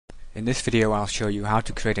In this video I'll show you how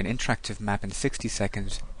to create an interactive map in 60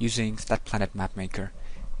 seconds using StatPlanet MapMaker.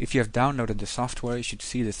 If you have downloaded the software, you should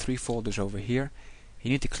see the three folders over here.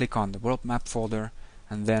 You need to click on the World Map folder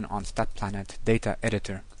and then on StatPlanet Data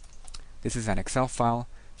Editor. This is an Excel file.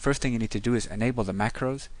 First thing you need to do is enable the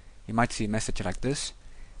macros. You might see a message like this.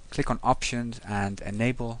 Click on Options and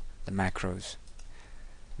Enable the macros.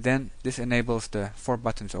 Then this enables the four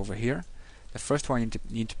buttons over here. The first one you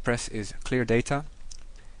need to press is Clear Data,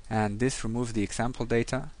 and this removes the example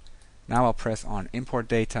data. Now I'll press on Import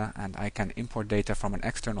Data, and I can import data from an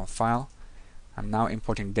external file. I'm now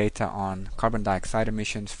importing data on carbon dioxide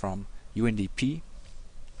emissions from UNDP,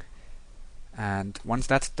 and once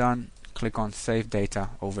that's done, click on Save Data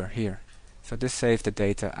over here. So this saves the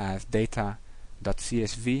data as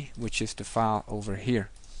data.csv, which is the file over here.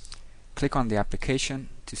 Click on the application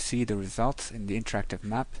to see the results in the interactive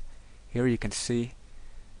map. Here you can see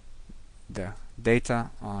the data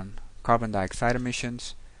on carbon dioxide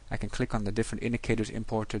emissions. I can click on the different indicators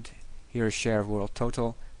imported. Here is share of world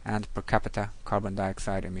total and per capita carbon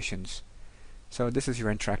dioxide emissions. So this is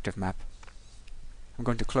your interactive map. I'm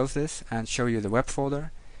going to close this and show you the web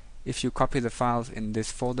folder. If you copy the files in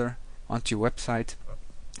this folder onto your website,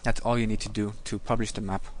 that's all you need to do to publish the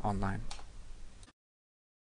map online.